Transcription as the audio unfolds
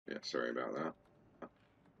Yeah, sorry about that.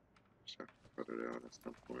 Just have to put it out at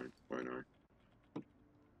some point. Why not?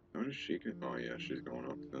 How does she go? Oh yeah, she's going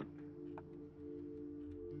up then.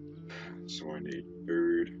 So I need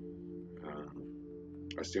food.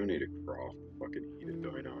 I still need to craft the fucking heater,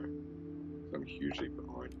 don't I? I'm hugely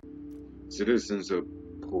behind. Citizens of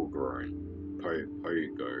Pulgorine,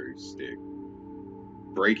 Pogo Stick.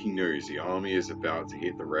 Breaking news, the army is about to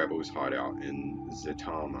hit the rebels' hideout in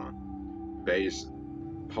Zetama. Base,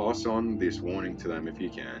 pass on this warning to them if you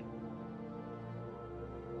can.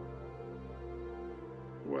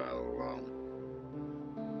 Well,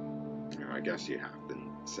 I guess you have to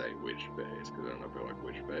say which base, because I don't feel like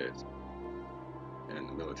which base. And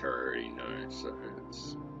the military already knows, so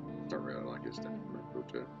it's not really like it's detrimental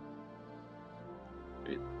to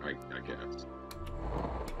it, I guess.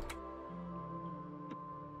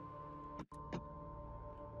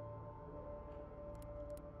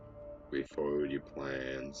 We followed your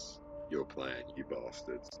plans, your plan, you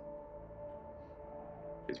bastards.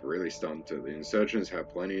 It's really starting to. The insurgents have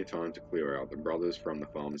plenty of time to clear out the brothers from the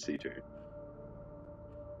pharmacy too.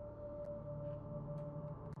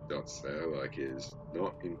 Dots there, like, is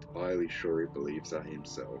not entirely sure he believes that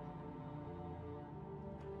himself.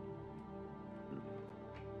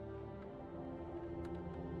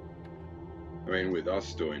 I mean, with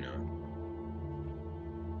us doing it,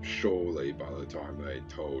 surely by the time they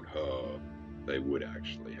told her, they would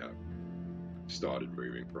actually have started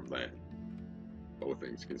moving from land, all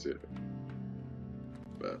things considered.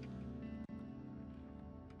 But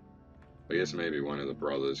I guess maybe one of the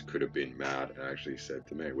brothers could have been mad and actually said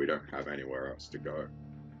to me, we don't have anywhere else to go,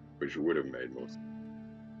 which would have made more sense.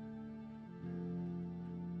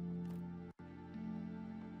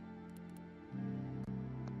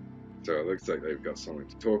 So it looks like they've got something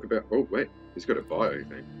to talk about. Oh, wait, he's got a bio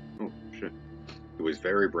thing. Oh, shit. It was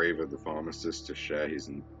very brave of the pharmacist to share his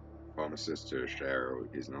knowledge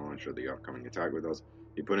of the upcoming attack with us.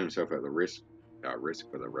 He put himself at risk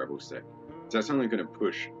for the rebel state. So that's only going to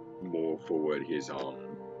push more forward his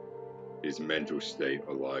mental state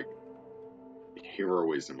of like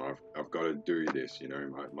heroism. I've got to do this, you know.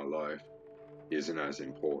 My life isn't as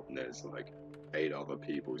important as like 8 other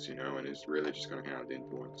people's, you know, and it's really just going to have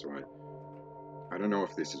influence. So I don't know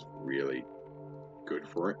if this is really good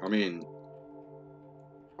for it. I mean,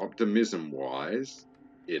 optimism wise,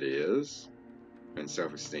 it is, and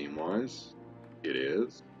self-esteem wise, it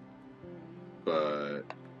is, but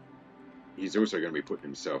he's also going to be putting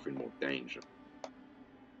himself in more danger.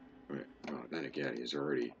 I mean, well, then again, he's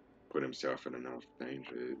already put himself in enough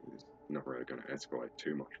danger. It's not really going to escalate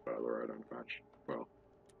too much further, I don't imagine. Well,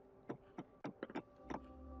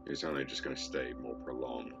 it's only just going to stay more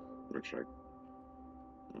prolonged, which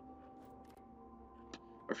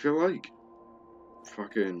I feel like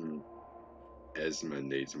fucking Esma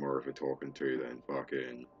needs more of a talking to than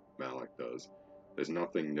fucking Malik does. There's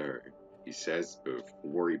nothing new. He says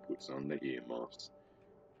before he puts on the earmuffs,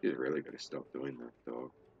 he's really got to stop doing that,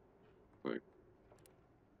 dog. Like,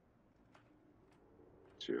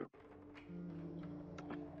 chill.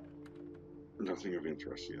 Nothing of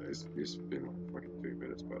interest yet. It's been like fucking 2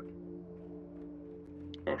 minutes, but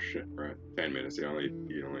oh shit, right. 10 minutes. He only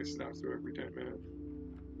snaps to every 10 minutes.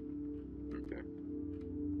 Okay.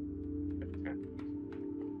 10.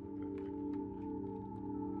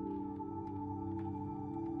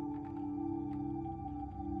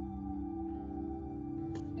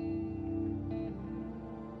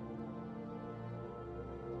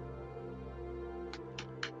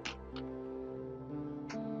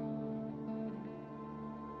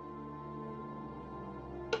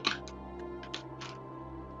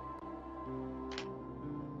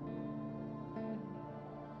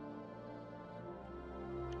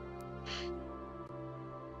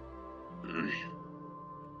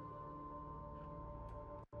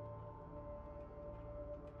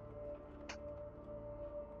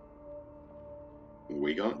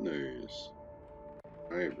 We got news.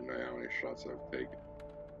 I don't even know how many shots I've taken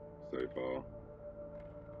so far.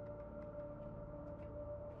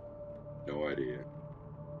 No idea.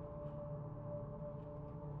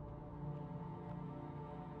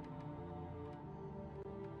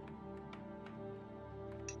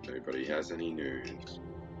 Nobody has any news.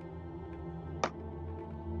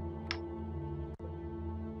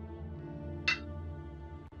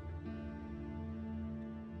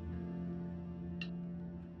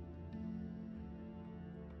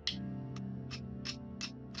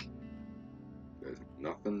 There's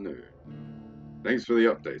nothing new. Thanks for the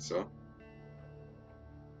update, sir.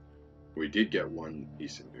 We did get one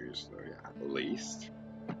piece of news, though, yeah, at least.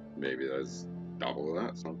 Maybe there's double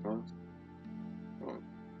that sometimes. Oh,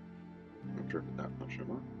 I'm not tripping that much,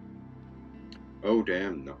 am I? Oh,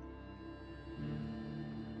 damn, no.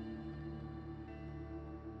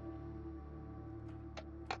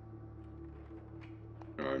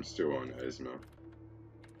 No, I'm still on Esma.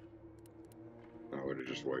 I would have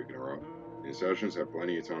just woken her up. The insurgents have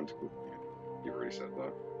plenty of time to cook. Yeah, you already said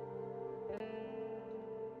that.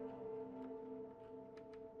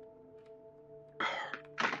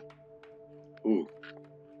 Ooh,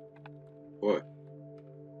 what?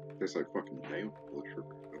 Tastes like fucking nail polish.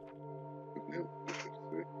 Nail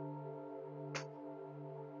polish.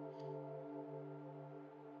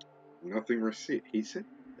 Nothing receipt. He said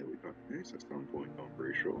that we got news at some point, I'm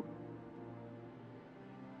pretty sure.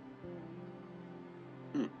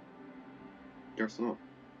 Guess not.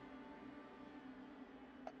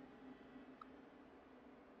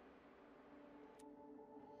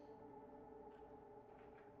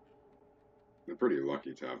 They're pretty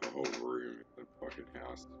lucky to have a whole room in the fucking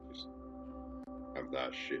house to just have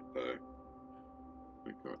that shit though. Oh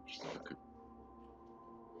my god, just look at.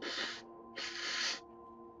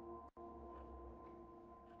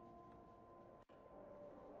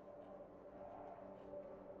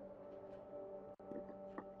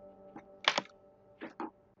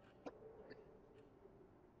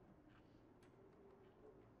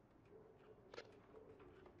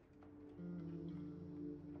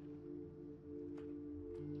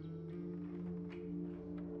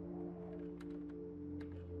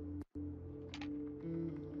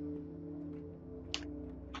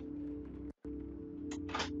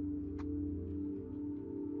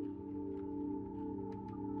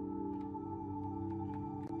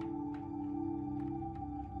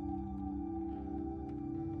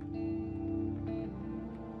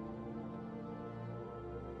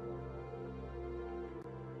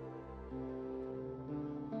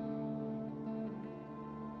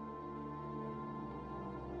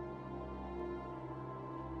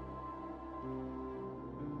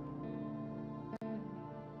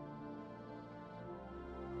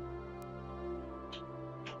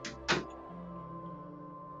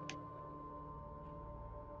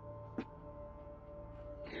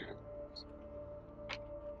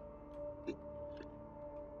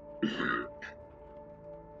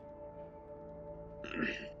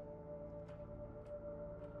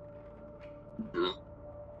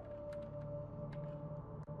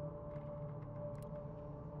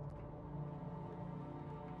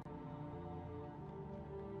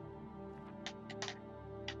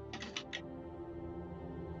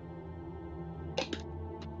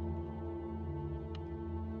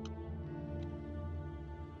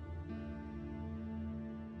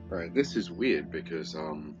 Alright, this is weird because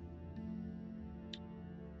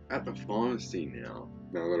at the pharmacy now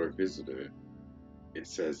that I visited, it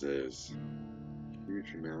says there's a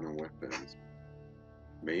huge amount of weapons.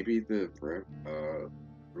 Maybe the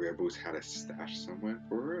rebels had a stash somewhere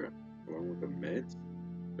for it, along with the meds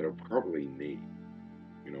that I'll probably need,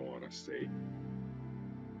 in all honesty.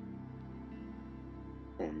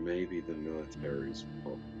 Or maybe the military's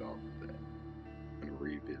popped up there and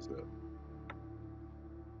revisit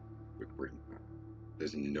with Green.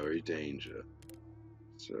 There's no danger,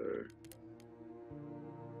 so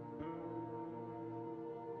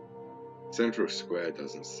Central Square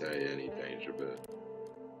doesn't say any danger, but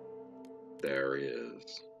there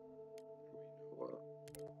is.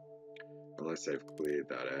 Unless they've cleared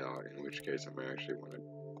that out, in which case I may actually want to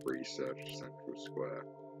research Central Square.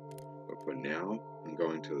 But for now, I'm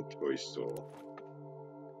going to the toy store.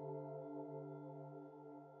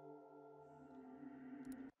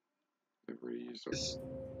 This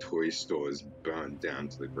toy store is burned down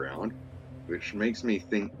to the ground, which makes me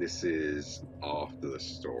think this is after the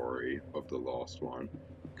story of the last one.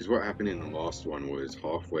 Because what happened in the last one was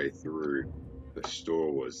halfway through, the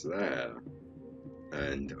store was there,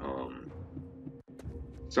 and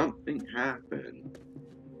something happened,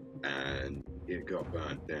 and it got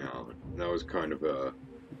burnt down. And that was kind of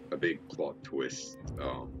a big plot twist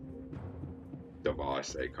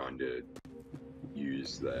device they kind of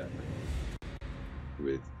used there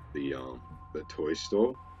with the toy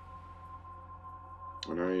store.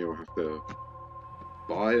 I know you'll have to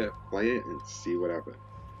buy it, play it, and see what happens.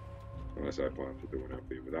 Unless I plan to do an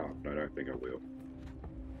update without, but I don't think I will.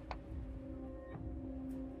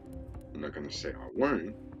 I'm not gonna say I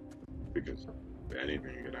won't, because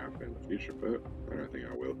anything could happen in the future, but I don't think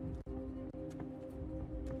I will.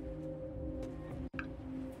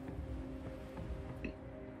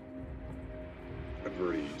 I've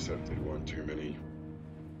already accepted one too many.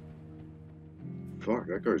 Fuck,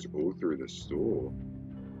 that goes all through the store.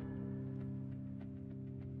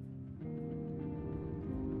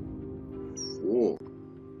 Whoa.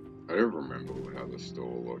 I don't remember remember how the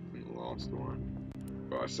store looked in the last one,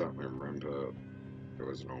 but I certainly remember it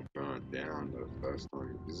wasn't all burnt down the first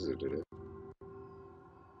time we visited it.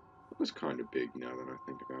 It was kind of big now that I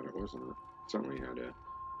think about it, wasn't it? It certainly had a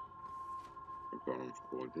bottom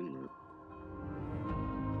floor, didn't it?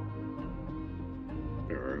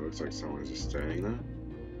 Alright, looks like someone's just staying there.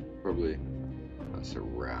 Probably, that's a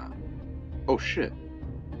rat. Oh shit!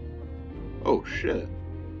 Oh shit!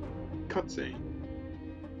 Cutscene.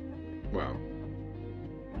 Well,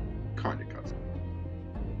 kinda cutscene.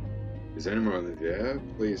 Is anyone there?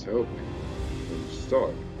 Please help me. I'm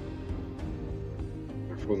stuck.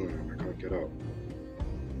 I'm falling, I can't get up.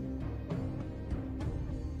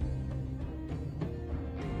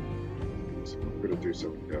 So I'm gonna do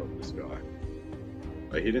something to help this guy.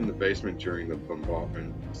 I hid in the basement during the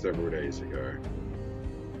bombardment several days ago.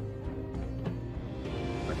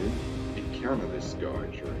 I didn't encounter this guy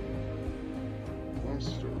during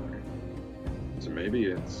last story. So maybe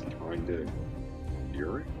it's kinda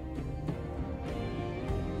Fury?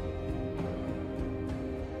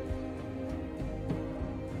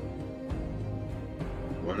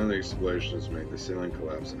 One of the explosions made the ceiling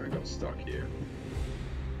collapse and I got stuck here.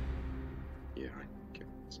 Yeah, I get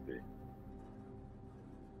this big.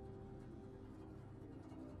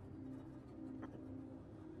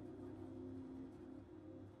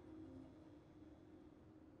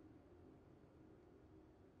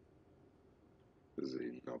 This is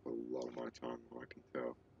eating up a lot of my time, I can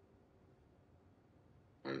tell.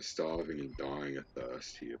 I'm starving and dying of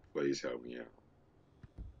thirst here. Please help me out.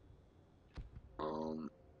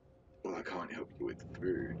 Well, I can't help you with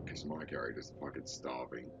food because my character's fucking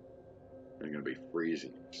starving. I'm gonna be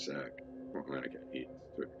freezing in a sec. Not gonna get hit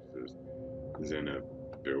too, because he's in a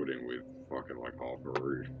building with fucking like half a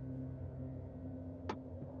roof.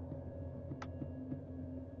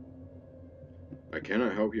 I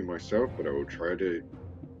cannot help you myself, but I will try to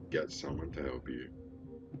get someone to help you.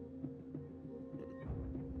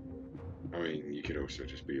 I mean, you could also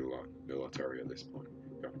just be like military at this point,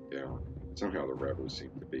 going down. Somehow the rebels seem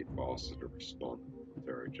to be faster to respond than the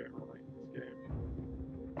military generally in this game.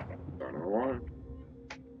 Don't know why.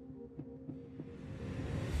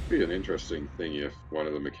 It'd be an interesting thing if one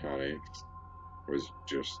of the mechanics was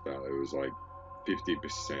just that it was like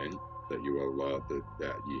 50% that you alert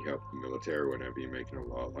that you help the military whenever you make an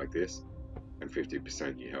alert like this, and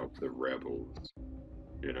 50% you help the rebels,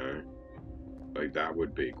 you know? Like, that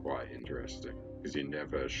would be quite interesting, because you're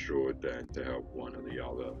never assured then to help one or the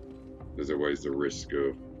other. There's always the risk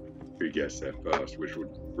of who gets there first, which would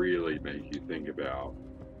really make you think about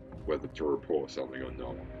whether to report something or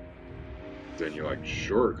not. Then you're like,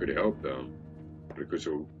 sure, it could help them, but it could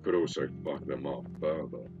also fuck them up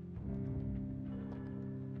further.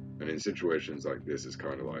 And in situations like this, it's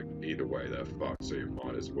kind of like, either way, they're fucked, so you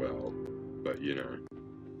might as well. But, you know,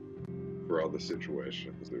 for other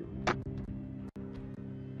situations, it'd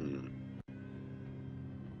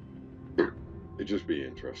just be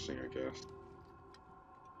interesting, I guess.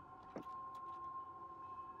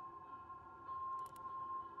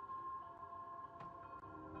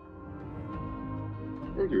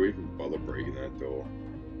 Why would you even bother breaking that door?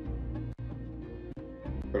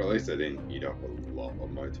 But at least I didn't eat up a lot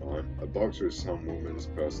of my time. A box with some woman's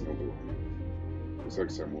personal belongings. Looks like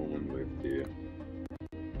some woman lived here.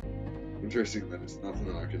 Interesting that it's nothing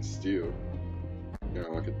that I can steal. You know,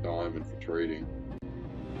 like a diamond for trading.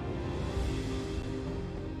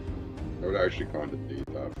 I would actually kind of need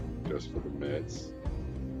that just for the meds.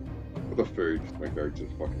 For the food, my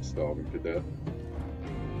character's fucking starving to death.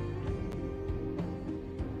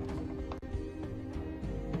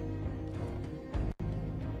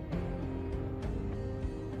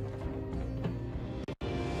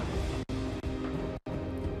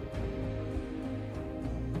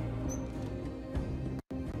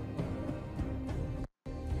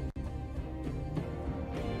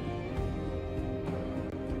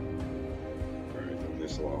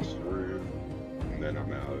 Last room, and then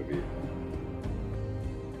I'm out of here.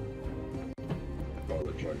 Oh,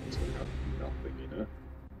 the joke is gonna have nothing in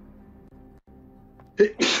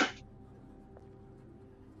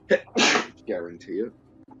it. Guarantee it.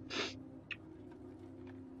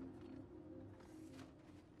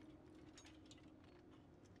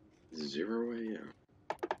 Zero AM.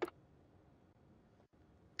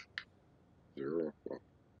 0 o'clock.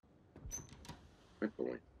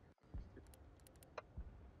 Hopefully.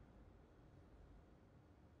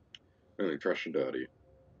 Only trash and dirty.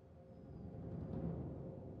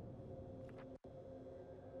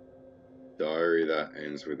 Diary that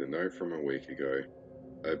ends with a note from a week ago.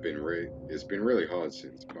 It's been really hard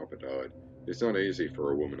since Papa died. It's not easy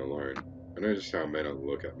for a woman alone. I notice how men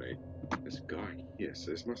look at me. This guy here,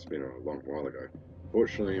 so this must have been a long while ago.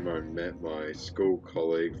 Fortunately, I met my school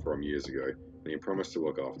colleague from years ago, and he promised to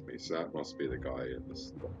look after me, so that must be the guy in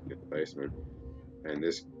in the basement. And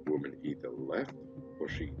this woman either left, or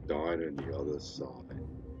she died on the other side.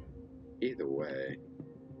 Either way,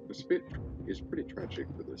 it's pretty tragic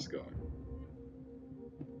for this guy.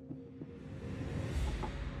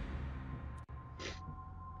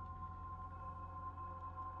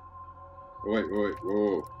 Wait, whoa,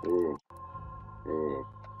 whoa, whoa.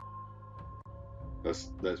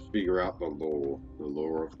 Let's figure out the law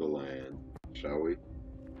of the land, shall we?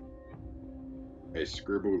 A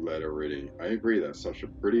scribbled letter reading, I agree that such a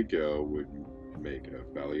pretty girl would make a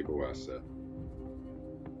valuable asset.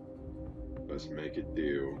 Let's make a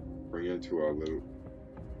deal. Bring her to our little...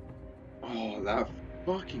 Oh, that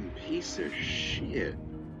fucking piece of shit.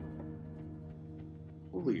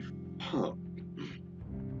 Holy fuck.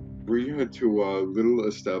 Bring her to our little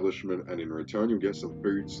establishment, and in return you'll get some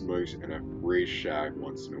food, smokes, and a free shag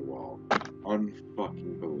once in a while.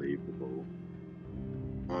 Unfucking believable.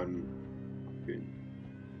 Unfucking...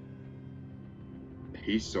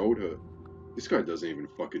 He sold her. This guy doesn't even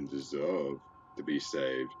fucking deserve to be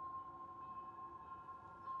saved.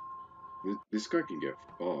 This guy can get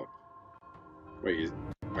fucked. Wait,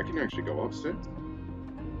 I can actually go upstairs?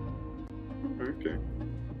 Oh, okay.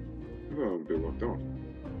 Well, I'm a bit locked off.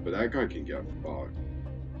 But that guy can get fucked.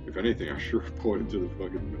 If anything, I should report him to the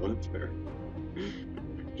fucking military.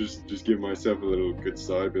 just give myself a little good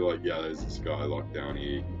side, be like, yeah, there's this guy locked down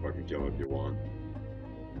here, you can fucking kill if you want.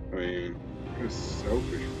 I mean, what a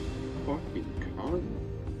selfish fucking cunt.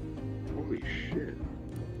 Holy shit.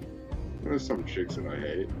 There's some chicks that I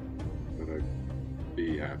hate, and I'd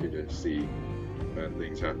be happy to see bad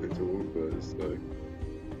things happen to them, but it's like,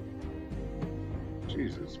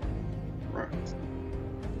 Jesus Christ.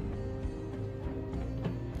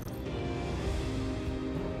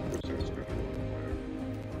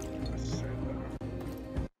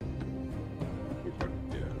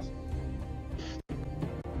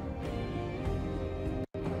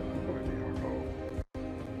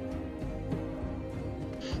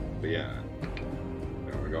 But yeah,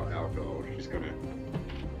 you know, I got alcohol. She's gonna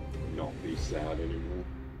not be sad anymore.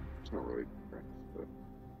 It's not really depressed, but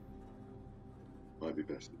might be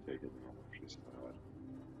best to take it now. She's sad.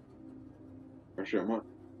 Actually,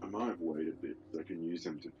 I might have waited a bit because I can use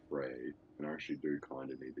them to trade, and I actually do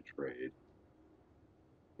kind of need to trade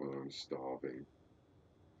while I'm starving.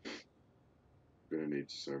 I'm gonna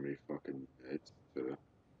need so many fucking meds to.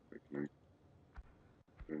 Can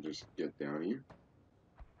I just get down here?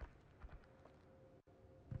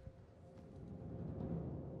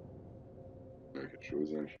 Making sure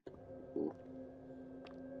it's actually cool.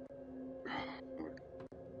 Fuck.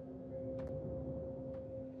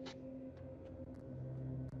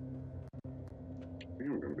 I think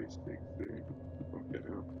I'm gonna be sick soon. Fuck it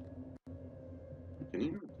out. Can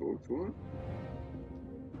you not talk to her?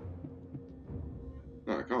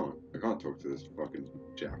 No, I can't. I can't talk to this fucking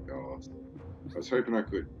jackass. I was hoping I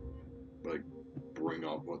could, like, bring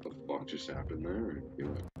up what the fuck just happened there and be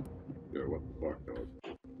like, yo, what the fuck, dog?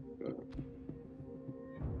 But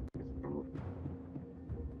it's not.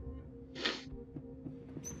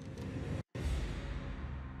 This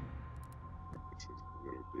is a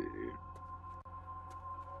little bit.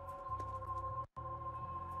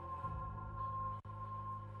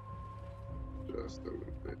 Just a little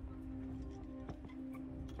bit.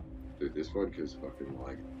 Dude, this vodka is fucking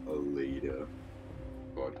like a liter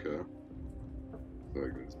vodka.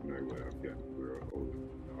 Like, there's no way I'm getting through it all the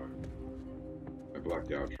time. I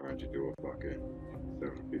blacked out trying to do a fucking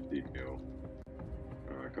 750 mil.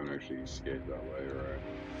 I can't actually skate that way, right?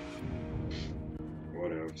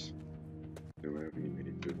 What else? Do whatever you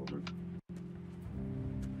need to, woman.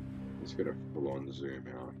 Let's get a full-on zoom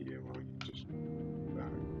out here while you just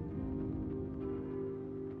back.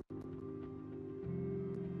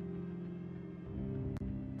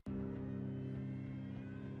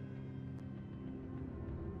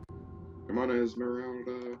 Come on,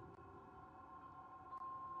 Esmeralda.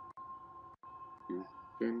 You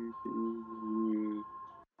can do it.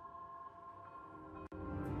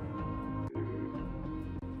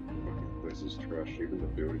 Fucking place is trash. Even the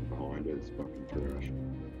building behind it is fucking trash.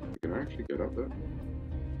 Can I actually get up there?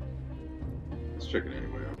 Let's check it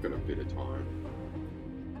anyway. I've got a bit of time.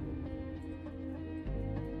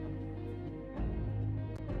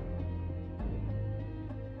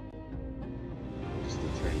 Just to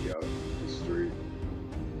take out the street.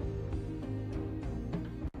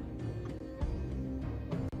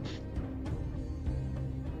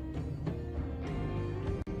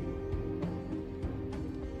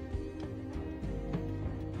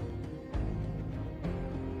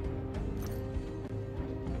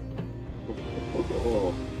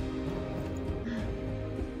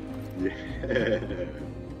 Yeah.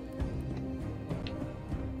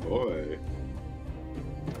 Boy.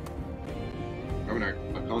 I mean, I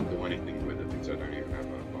can't do anything with it because I don't even have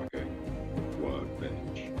a fucking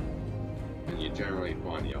workbench. And you generally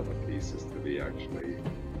find the other pieces to be actually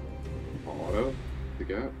harder to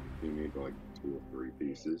get. You need like 2 or 3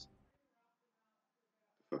 pieces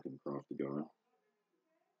to fucking craft a gun.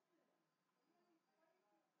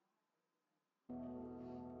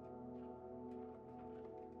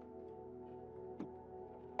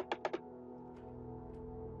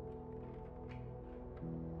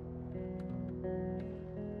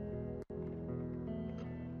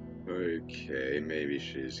 Okay, maybe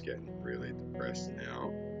she's getting really depressed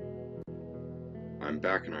now. I'm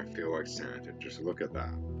back and I feel like Santa. Just look at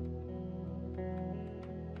that.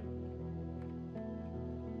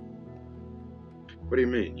 What do you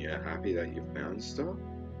mean? You're happy that you found stuff?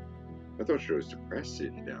 I thought she was depressed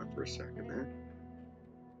sitting down for a second there.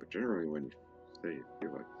 But generally when you say you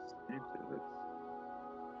feel like Santa, that's...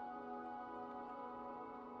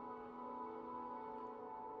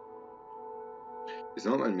 It's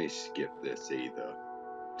not letting me skip this either.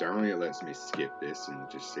 Generally it lets me skip this and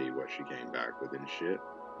just see what she came back with and shit.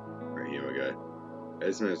 Right, here we go.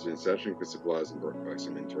 Esme has been searching for supplies and brought back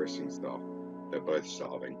some interesting stuff. They're both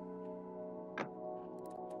starving.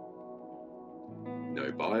 No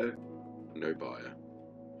buyer? No buyer.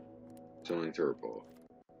 Something to report.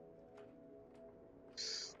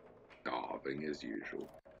 Starving as usual.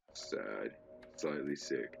 Sad. Slightly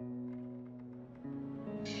sick.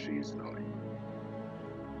 She's not.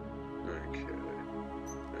 Okay.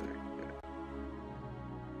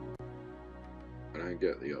 I don't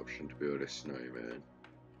get the option to build a snowman.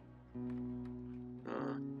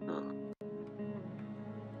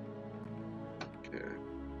 Okay.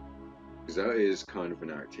 Because that is kind of an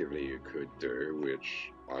activity you could do,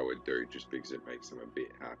 which I would do just because it makes them a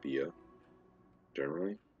bit happier.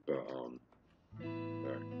 Generally. But,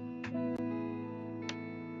 no.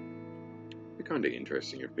 It'd be kind of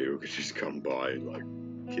interesting if people could just come by and, like,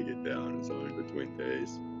 kick it down or something between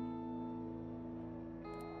days.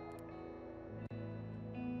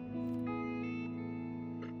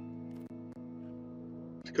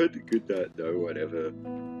 It's kind of good that, though, whatever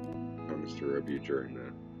comes to rub you during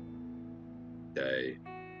the day. I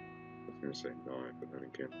was going to say night, but then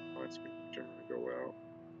again, nights we generally go out.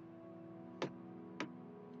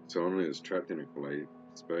 Solomon is trapped in a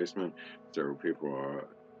collapsed basement. Several people are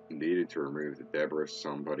needed to remove the debris.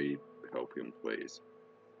 Somebody help him, please.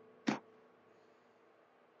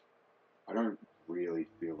 I don't really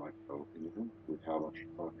feel like helping him with how much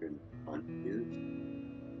fucking fun he is.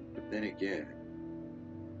 But then again,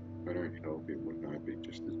 if I don't help him, wouldn't I be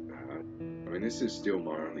just as bad? I mean, this is still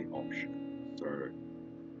my only option, so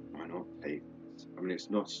why not take this? I mean, it's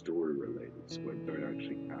not story related, so I don't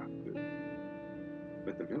actually have to.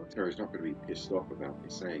 But the military is not going to be pissed off about me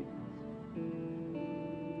saying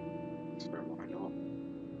this. So why not?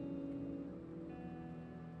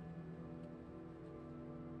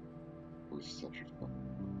 It was such a fun.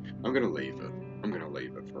 I'm going to leave it. I'm going to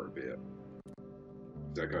leave it for a bit.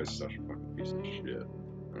 That guy's such a fucking piece of shit.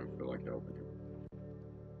 I don't feel like helping him.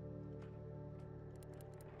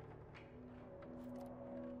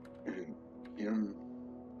 And him,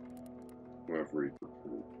 well, I've read the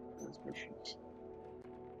full transmissions.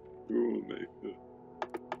 Cool, Nathan.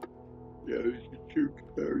 Yeah, you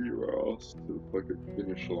carry your ass to the fucking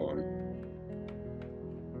finish line.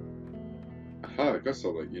 Aha, I guess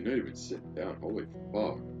I'll let you know you've been sitting down. Holy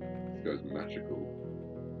fuck. This guy's magical.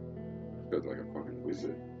 This guy's like a fucking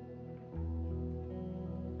wizard.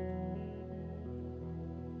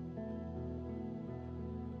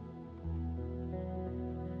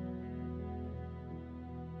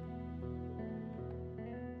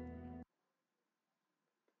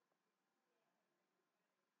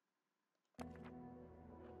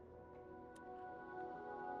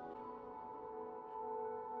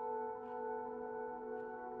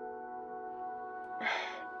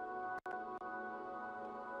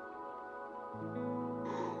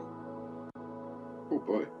 Oh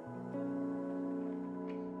boy.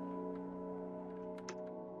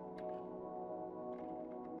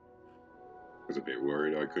 I was a bit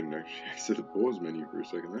worried I couldn't actually exit the pause menu for a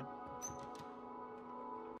second there.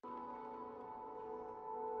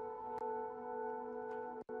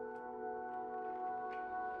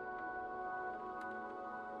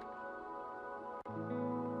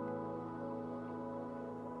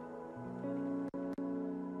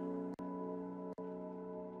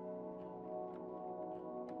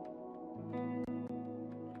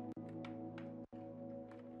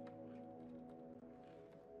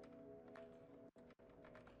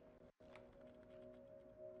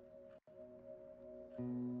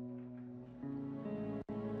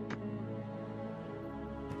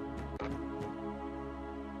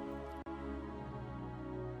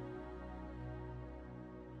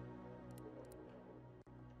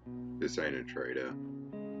 This ain't a trader.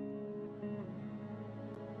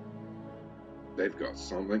 They've got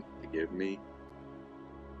something to give me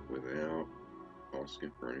without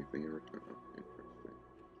asking for anything in return. Interesting.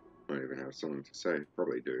 I don't even have something to say.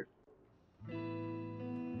 Probably do.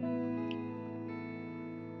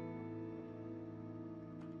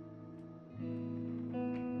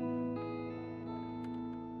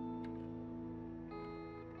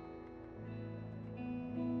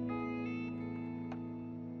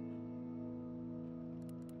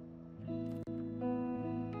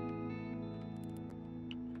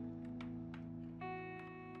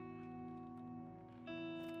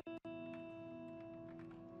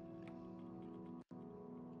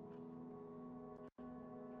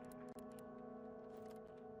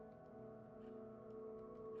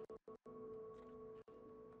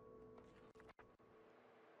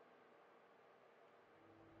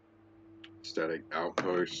 Static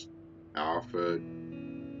outpost Alpha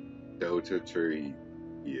Delta 2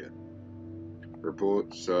 here.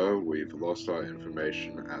 Report, sir, we've lost our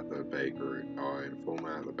information at the bakery. Our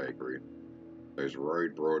informant at the bakery. Those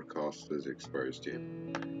road broadcasters exposed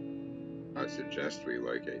him. I suggest we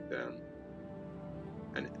locate them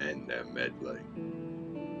and end their meddling.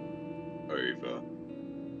 Over.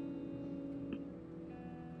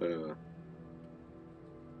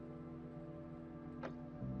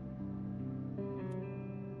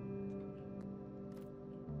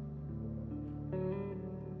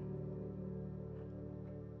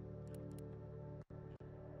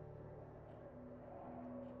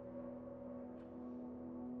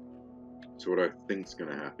 So what I think's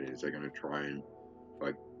gonna happen is they're gonna try and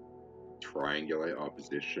like triangulate our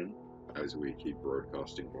position as we keep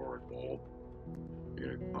broadcasting more and more.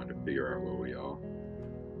 You're gonna kind of figure out where we are.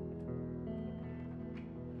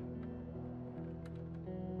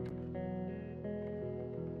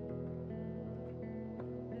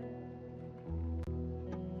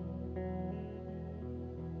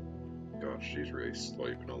 Gosh, she's really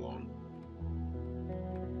sloping along.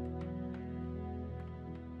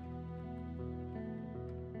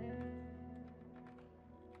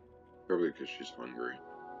 Probably because she's hungry.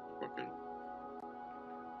 Fucking.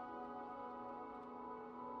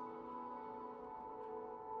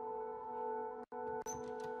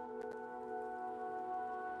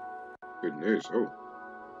 Good news. Oh.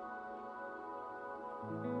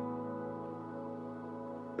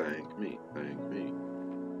 Thank me. Thank me.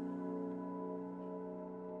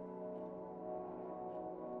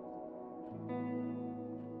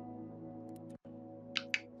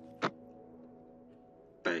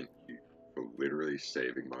 Thank you for literally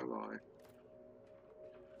saving my life.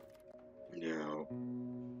 Now,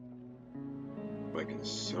 my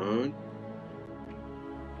concern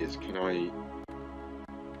is, can I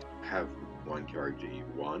have one character eat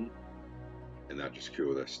one and that just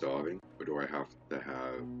cure their starving? Or do I have to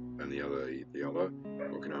have and the other eat the other?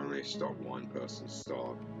 Or can I only stop one person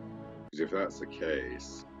starve? Because if that's the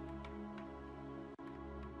case,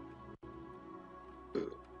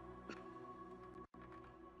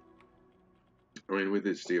 I mean, with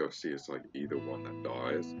this DLC, it's like either one that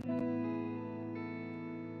dies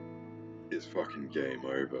is fucking game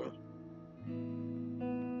over.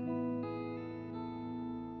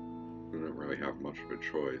 I don't really have much of a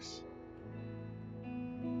choice.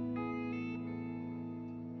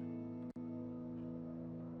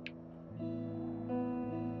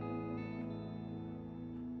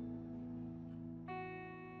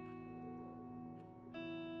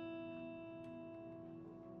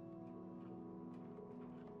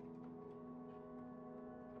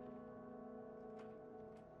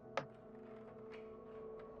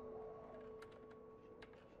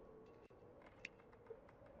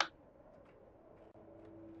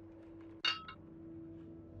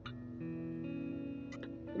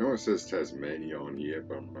 I know it says Tasmania on here,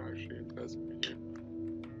 but I'm not actually in Tasmania.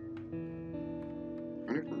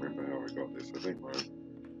 I don't even remember how I got this. I think my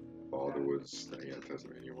father was staying in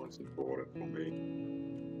Tasmania once and bought it for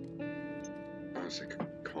me. I was like,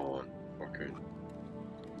 can't fucking.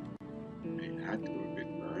 It had to have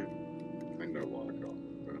been, right? I know why I can't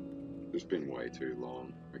remember. It's been way too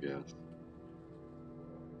long, I guess.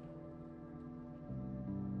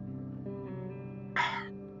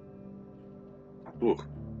 Ugh.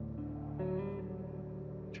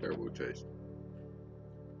 Terrible taste.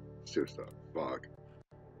 Still stuff. Fuck.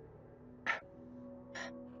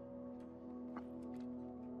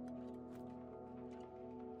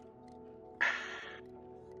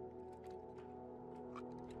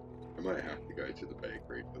 I might have to go to the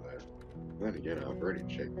bakery for that. Then again, I've already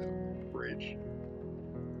checked the fridge.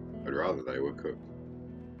 I'd rather they were cooked.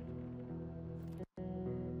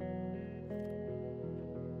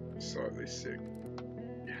 slightly sick.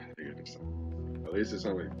 Yeah, I think it's at least it's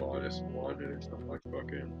only -1 and it's not like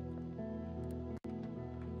fucking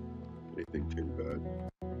anything too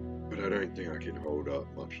bad. But I don't think I can hold up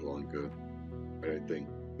much longer. I don't think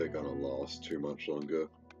they're gonna last too much longer.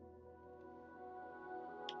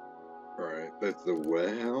 Alright, that's the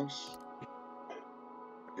warehouse.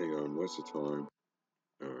 Hang on, what's the time?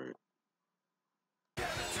 Alright.